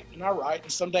to write, and I write,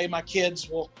 and someday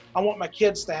I want my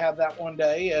kids to have that one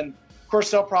day. And of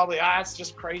course they'll probably, it's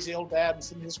just crazy old dad and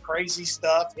some of his crazy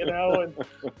stuff, and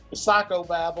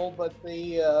psychobabble. But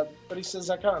he says,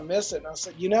 I kind of miss it. And I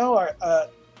said,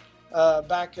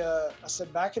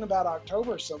 back in about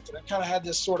October or something, I kind of had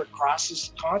this sort of crisis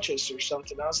of conscience or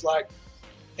something. I was like,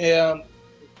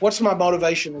 what's my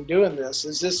motivation in doing this?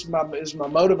 Is my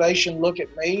motivation look at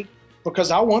me?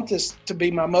 Because I want this to be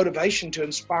my motivation to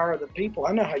inspire other people.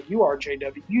 I know how you are,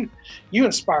 JW. You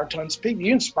inspire tons of people.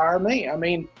 You inspire me. I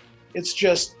mean, it's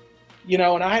just, and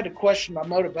I had to question my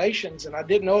motivations, and I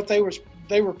didn't know if they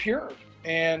were pure.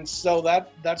 And so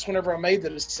that's whenever I made the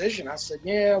decision. I said,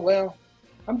 yeah, well,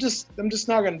 I'm just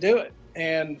not going to do it.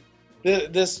 And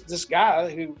this guy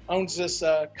who owns this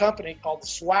company called the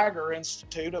Swagger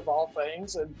Institute of all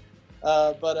things, and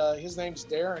but his name's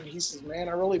Darren. He says, man,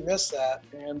 I really miss that.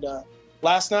 And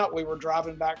last night we were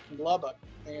driving back from Lubbock,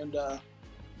 and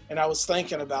I was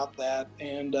thinking about that.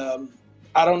 And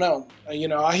I don't know.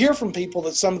 I hear from people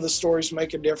that some of the stories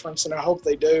make a difference, and I hope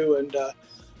they do. And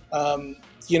I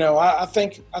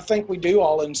think we do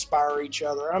all inspire each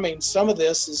other. I mean, some of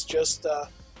this is just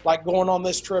like going on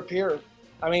this trip here.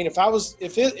 I mean, if I was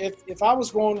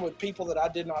going with people that I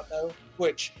did not know,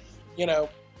 which,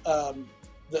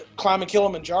 the climbing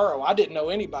Kilimanjaro, I didn't know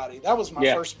anybody. That was my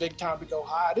first big time to go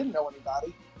high. I didn't know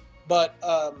anybody, but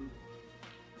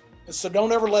so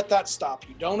don't ever let that stop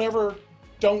you. Don't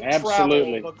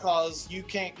Absolutely. travel because you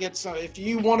can't get some. If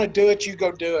you want to do it, you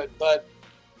go do it. But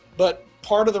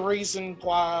part of the reason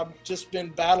why I've just been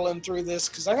battling through this,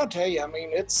 because I got to tell you, I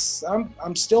mean,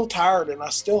 I'm still tired and I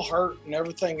still hurt and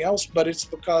everything else, but it's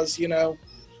because you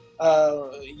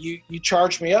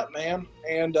charged me up, man.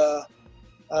 And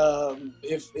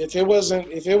if it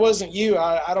wasn't you,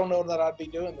 I don't know that I'd be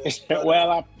doing this.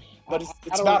 But, but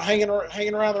it's about hanging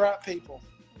around the right people.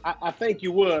 I think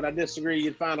you would. I disagree.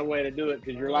 You'd find a way to do it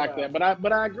because you're like that.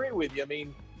 But I agree with you. I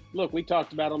mean, look, we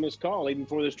talked about on this call, even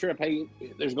before this trip, hey,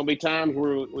 there's going to be times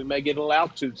where we may get a little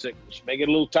altitude sickness. You may get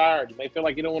a little tired. You may feel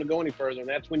like you don't want to go any further. And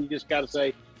that's when you just got to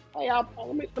say, hey,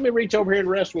 let me reach over here and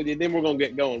rest with you. Then we're going to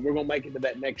get going. We're going to make it to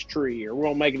that next tree, or we're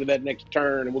going to make it to that next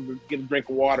turn, and we'll get a drink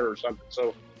of water or something.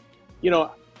 So,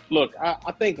 look,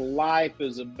 I think life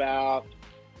is about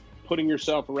putting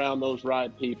yourself around those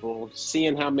right people,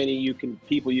 seeing how many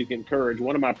people you can encourage.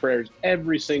 One of my prayers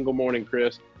every single morning,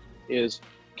 Chris, is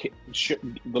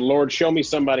the Lord, show me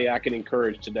somebody I can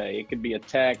encourage today. It could be a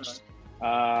text.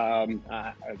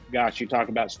 Gosh, you talk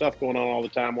about stuff going on all the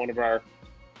time. One of our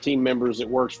team members that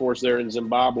works for us there in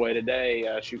Zimbabwe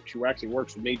today, she actually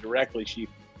works with me directly. She,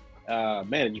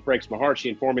 it just breaks my heart. She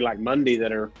informed me like Monday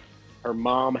that her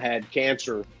mom had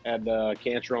cancer on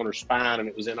her spine, and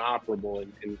it was inoperable,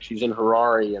 and she's in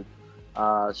Harare,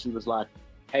 and she was like,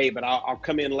 hey, but I'll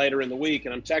come in later in the week.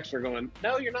 And I'm texting her going,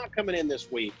 no, you're not coming in this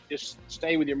week. Just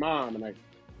stay with your mom. And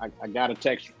I got a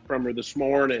text from her this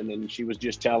morning, and she was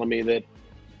just telling me that,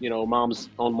 mom's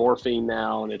on morphine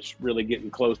now, and it's really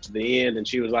getting close to the end. And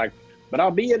she was like, but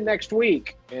I'll be in next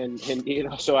week. And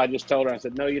so I just told her, I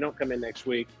said, no, you don't come in next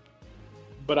week.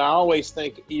 But I always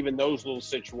think even those little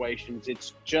situations,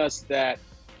 it's just that,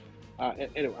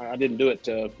 and I didn't do it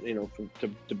to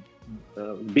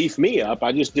beef me up.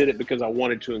 I just did it because I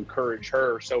wanted to encourage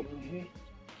her. So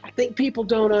I think people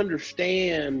don't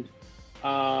understand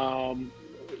how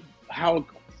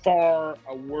far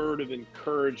a word of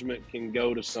encouragement can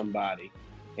go to somebody.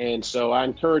 And so I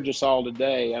encourage us all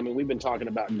today. I mean, we've been talking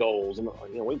about goals, and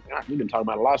we've been talking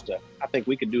about a lot of stuff. I think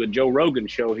we could do a Joe Rogan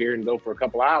show here and go for a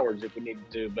couple hours if we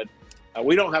needed to, but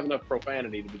we don't have enough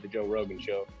profanity to do the Joe Rogan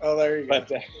show. Oh, there you go.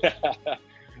 But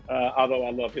although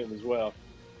I love him as well.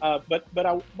 But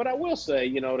I will say,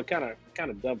 to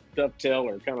kind of dovetail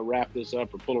or kind of wrap this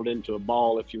up or pull it into a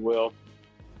ball, if you will.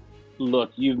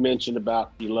 Look, you've mentioned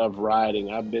about you love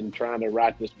writing. I've been trying to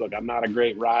write this book. I'm not a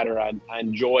great writer. I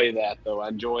enjoy that, though. I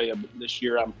enjoy this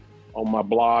year. I'm on my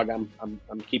blog. I'm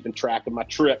keeping track of my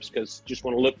trips because just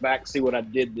want to look back and see what I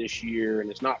did this year. And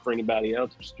it's not for anybody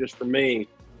else. It's just for me.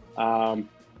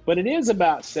 But it is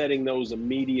about setting those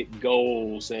immediate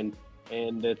goals, and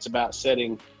it's about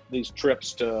setting these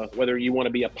trips to whether you want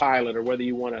to be a pilot or whether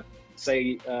you want to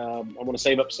say, I want to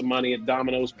save up some money at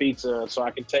Domino's Pizza so I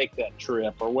can take that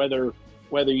trip, or whether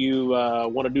you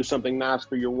want to do something nice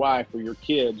for your wife or your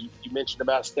kids. You mentioned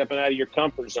about stepping out of your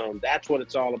comfort zone. That's what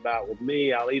it's all about with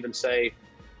me. I'll even say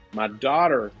my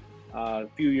daughter, a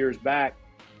few years back,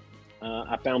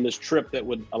 I found this trip that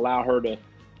would allow her to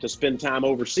spend time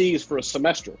overseas for a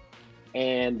semester.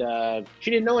 And she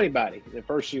didn't know anybody. At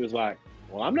first she was like,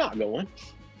 well, I'm not going.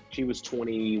 She was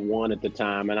 21 at the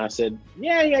time. And I said,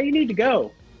 yeah, you need to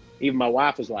go. Even my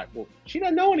wife was like, well, she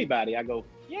doesn't know anybody. I go,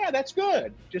 yeah, that's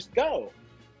good. Just go.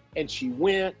 And she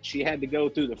went. She had to go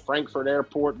through the Frankfurt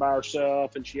airport by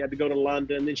herself, and she had to go to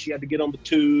London. Then she had to get on the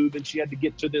tube, and she had to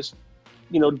get to this,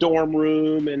 dorm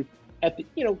room. And at the,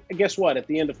 guess what? At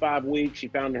the end of 5 weeks, she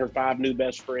found her 5 new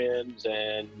best friends,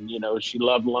 and she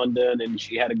loved London, and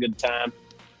she had a good time.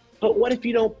 But what if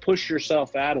you don't push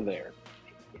yourself out of there?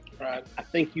 Right. I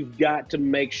think you've got to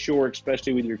make sure,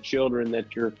 especially with your children,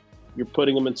 that you're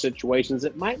putting them in situations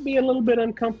that might be a little bit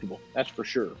uncomfortable. That's for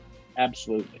sure.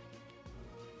 Absolutely.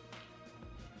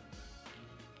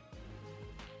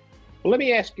 Well, let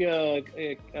me ask you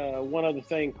one other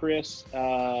thing, Chris.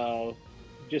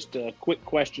 Just a quick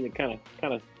question to kind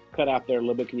of cut out there a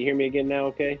little bit. Can you hear me again now?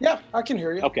 Okay. Yeah, I can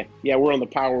hear you. Okay. Yeah, we're on the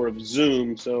power of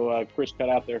Zoom, so Chris cut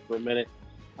out there for a minute.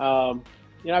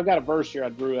 I've got a verse here I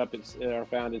drew up. I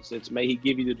found it's may He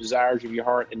give you the desires of your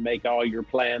heart and make all your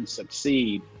plans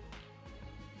succeed.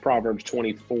 Proverbs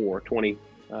 20,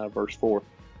 verse 4.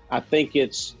 I think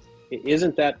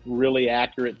isn't that really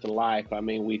accurate to life? I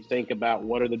mean, we think about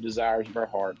what are the desires of our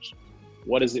hearts,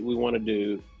 what is it we want to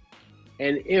do,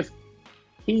 and if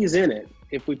He's in it,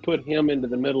 if we put Him into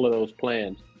the middle of those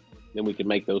plans, then we can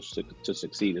make those to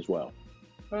succeed as well.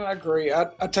 I agree. I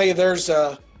tell you, there's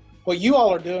what you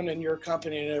all are doing in your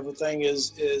company and everything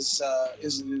is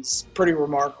pretty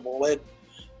remarkable.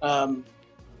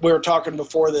 We were talking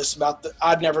before this about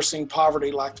I'd never seen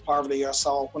poverty like the poverty I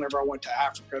saw whenever I went to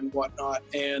Africa and whatnot.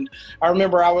 And I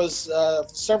remember I was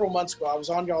several months ago, I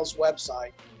was on y'all's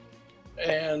website,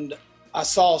 and I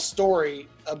saw a story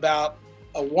about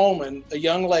a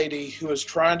young lady who was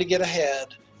trying to get ahead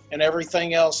and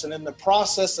everything else. And in the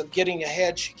process of getting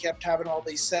ahead, she kept having all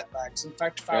these setbacks. In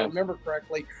fact, if I remember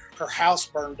correctly, her house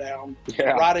burned down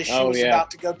right as she was about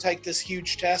to go take this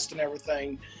huge test and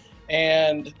everything.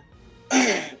 And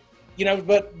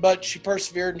but she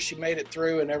persevered and she made it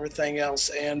through and everything else.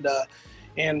 And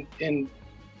as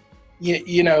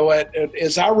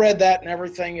I read that and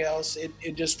everything else,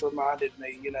 it just reminded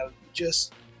me,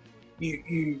 just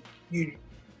you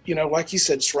like you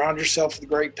said, surround yourself with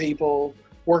great people,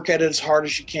 work at it as hard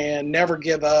as you can, never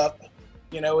give up.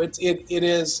 It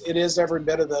is every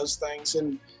bit of those things.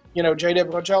 And JW,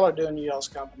 what y'all are doing in y'all's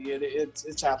company,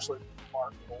 it's absolutely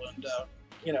remarkable. And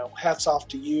hats off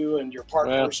to you and your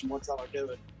partners and what y'all are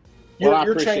doing.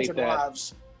 You're changing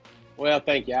lives. Well,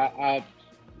 thank you.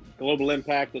 Global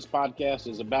Impact, this podcast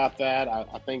is about that.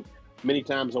 I think many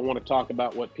times I want to talk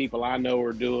about what people I know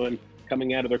are doing,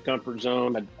 coming out of their comfort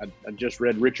zone. I just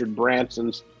read Richard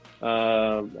Branson's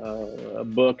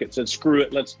book. It said, screw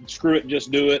it,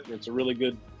 just do it. It's a really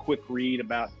good, quick read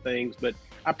about things. But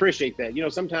I appreciate that.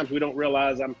 Sometimes we don't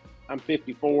realize I'm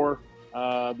 54.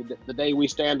 The day we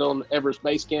stand on Everest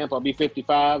Base Camp, I'll be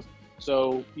 55.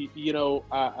 So,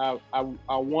 I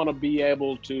want to be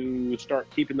able to start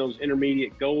keeping those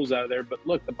intermediate goals out of there. But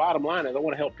look, the bottom line is I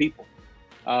want to help people.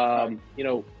 Right.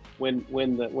 When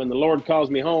the Lord calls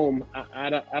me home, I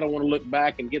don't want to look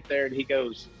back and get there and He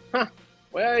goes,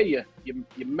 well, you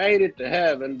made it to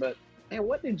heaven, but man,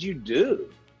 what did you do?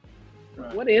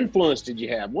 Right. What influence did you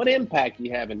have? What impact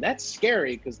you have? And that's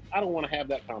scary because I don't want to have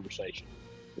that conversation.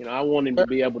 I want Him to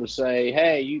be able to say,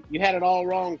 hey, you had it all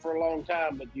wrong for a long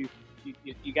time, but you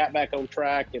got back on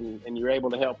track and you're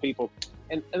able to help people.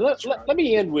 And let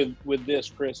me end with this,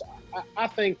 Chris. I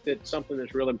think that something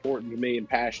that's real important to me and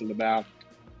passionate about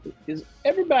is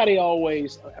everybody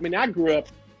always, I grew up,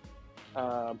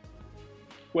 Dog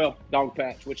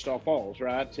Patch, Wichita Falls,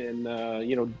 right? And,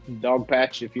 Dog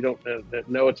Patch, if you don't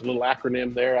know, it's a little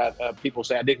acronym there. People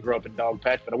say I didn't grow up in Dog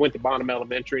Patch, but I went to Bonham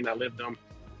Elementary and I lived on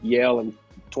Yale and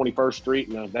 21st Street.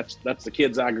 And that's the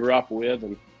kids I grew up with.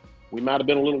 And we might have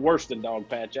been a little worse than Dog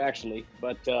Patch, actually.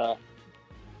 But,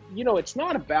 it's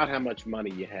not about how much money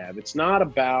you have. It's not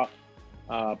about,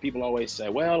 people always say,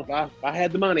 well, if I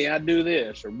had the money, I'd do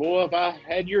this. Or, boy, if I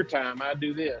had your time, I'd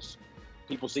do this.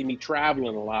 People see me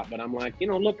traveling a lot, but I'm like,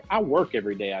 look, I work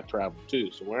every day I travel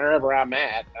too. So wherever I'm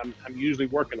at, I'm usually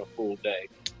working a full day.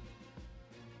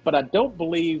 But I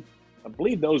believe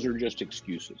those are just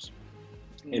excuses.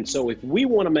 Mm-hmm. And so if we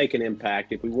want to make an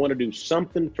impact, if we want to do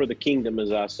something for the kingdom,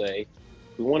 as I say,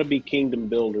 if we want to be kingdom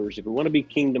builders, if we want to be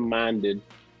kingdom minded,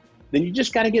 then you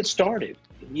just got to get started.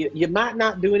 You might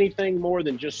not do anything more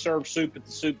than just serve soup at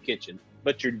the soup kitchen,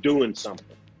 but you're doing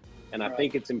something. And I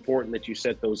think it's important that you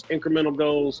set those incremental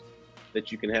goals, that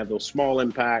you can have those small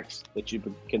impacts, that you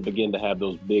can begin to have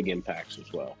those big impacts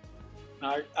as well.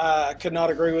 I could not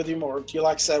agree with you more.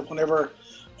 Like I said,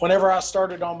 whenever I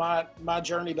started on my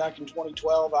journey back in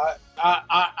 2012,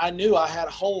 I knew I had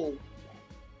a hole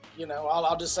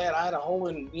I'll just say it. I had a hole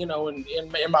in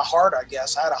my heart, I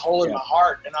guess. I had a hole in my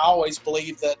heart. And I always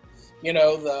believed that,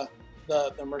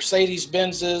 the Mercedes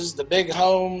Benzes, the big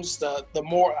homes, the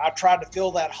more I tried to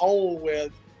fill that hole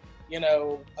with,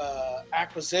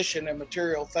 acquisition and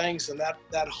material things. And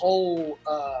that hole,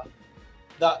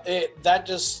 that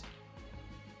just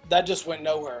went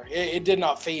nowhere. It did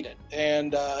not feed it.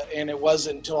 And it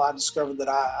wasn't until I discovered that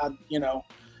I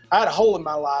had a hole in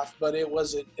my life, but it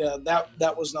wasn't,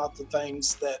 that was not the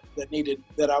things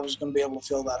that I was going to be able to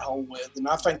fill that hole with. And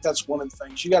I think that's one of the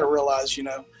things you got to realize, if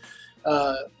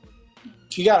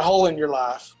you got a hole in your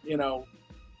life,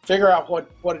 figure out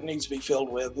what it needs to be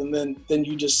filled with. And then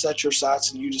you just set your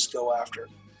sights and you just go after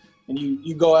it, and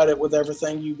you go at it with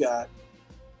everything you got.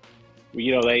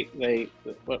 They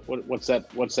what's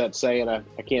that saying? I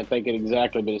can't think it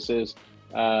exactly, but it says,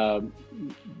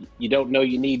 you don't know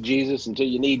you need Jesus until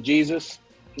you need Jesus.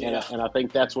 Yeah. And I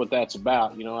think that's what that's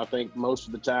about. I think most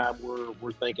of the time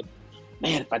we're thinking,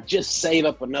 man, if I just save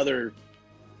up another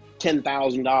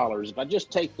 $10,000, if I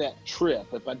just take that trip,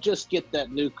 if I just get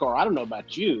that new car. I don't know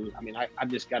about you. I mean, I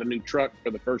just got a new truck for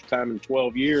the first time in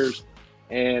 12 years.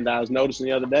 And I was noticing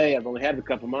the other day, I've only had it a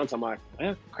couple months. I'm like,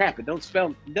 well, crap, it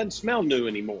doesn't smell new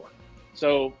anymore.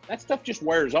 So that stuff just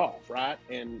wears off, right?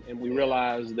 And we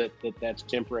realize that's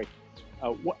temporary.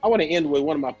 I want to end with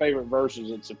one of my favorite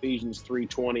verses. It's Ephesians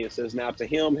 3:20. It says, now to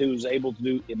him who's able to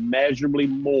do immeasurably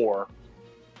more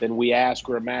than we ask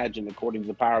or imagine, according to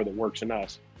the power that works in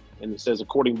us. And it says,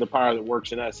 according to the power that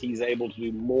works in us, he's able to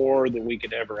do more than we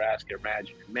could ever ask or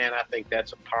imagine. And man, I think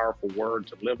that's a powerful word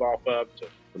to live off of, to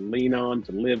lean on,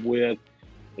 to live with,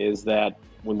 is that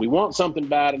when we want something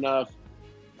bad enough,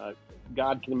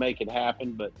 God can make it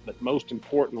happen. But most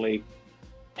importantly,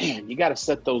 man, you got to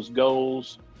set those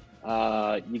goals.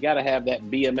 You got to have that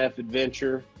BMF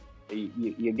adventure.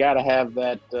 You got to have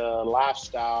that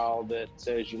lifestyle that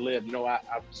says you live.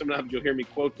 Sometimes you'll hear me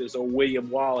quote this old William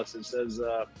Wallace. It says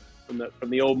from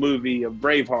the old movie of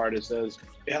Braveheart. It says,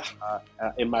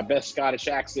 in my best Scottish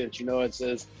accent, it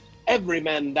says, every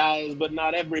man dies, but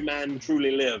not every man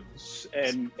truly lives.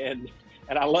 And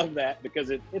I love that because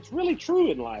it's really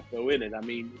true in life, though, isn't it? I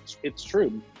mean, it's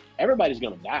true. Everybody's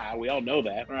going to die. We all know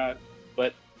that. Right.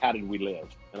 But how did we live?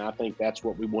 And I think that's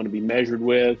what we want to be measured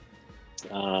with.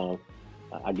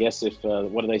 I guess if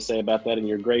what do they say about that in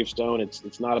your gravestone?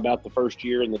 It's not about the first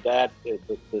year and the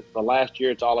last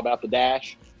year. It's all about the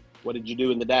dash. What did you do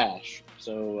in the dash?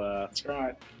 So that's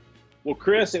right. Well,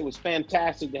 Chris, it was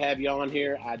fantastic to have you on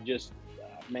here. I just,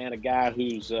 a guy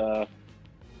who's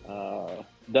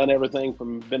done everything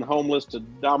from been homeless to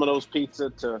Domino's Pizza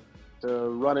to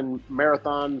running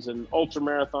marathons and ultra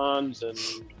marathons and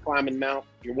climbing Mount.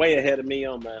 You're way ahead of me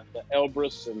on the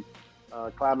Elbrus and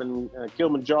climbing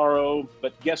Kilimanjaro.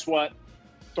 But guess what?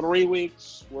 3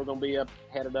 weeks, we're going to be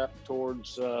headed up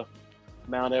towards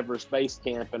Mount Everest Base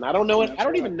Camp. And I don't know it. I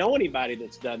don't even know anybody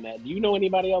that's done that. Do you know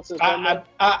anybody else that's done that?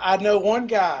 I know one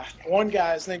guy.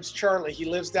 His name's Charlie. He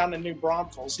lives down in New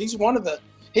Braunfels. He's one of the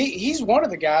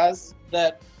guys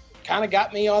that kind of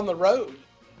got me on the road.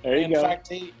 There you go. In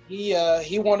fact,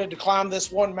 he wanted to climb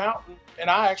this one mountain, and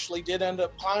I actually did end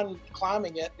up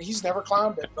climbing it. He's never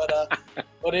climbed it,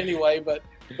 but anyway, but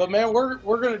man, we're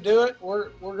gonna do it.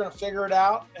 We're gonna figure it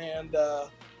out, and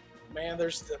man,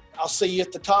 I'll see you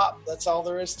at the top. That's all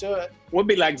there is to it. We'll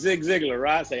be like Zig Ziglar,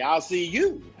 right? Say, I'll see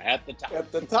you at the top.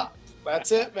 At the top.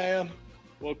 That's it, man.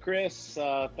 Well, Chris,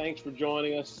 thanks for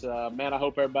joining us, man. I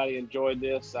hope everybody enjoyed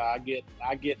this. I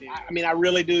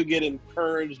really do get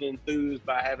encouraged and enthused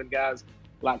by having guys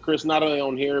like Chris, not only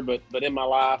on here, but in my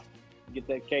life, get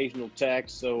that occasional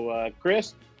text. So,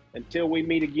 Chris, until we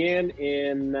meet again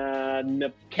in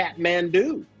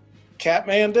Kathmandu.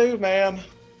 Kathmandu, man.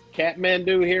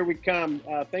 Kathmandu, here we come.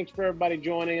 Thanks for everybody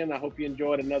joining in. I hope you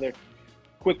enjoyed another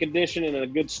quick edition and a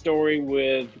good story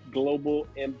with Global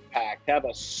Impact. Have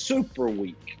a super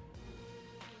week.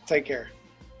 Take care.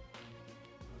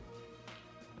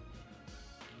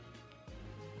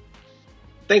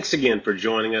 Thanks again for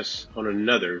joining us on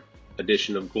another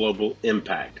edition of Global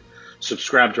Impact.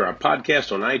 Subscribe to our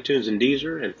podcast on iTunes and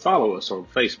Deezer and follow us on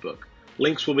Facebook.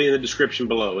 Links will be in the description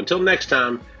below. Until next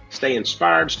time, stay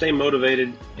inspired, stay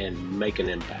motivated, and make an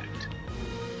impact.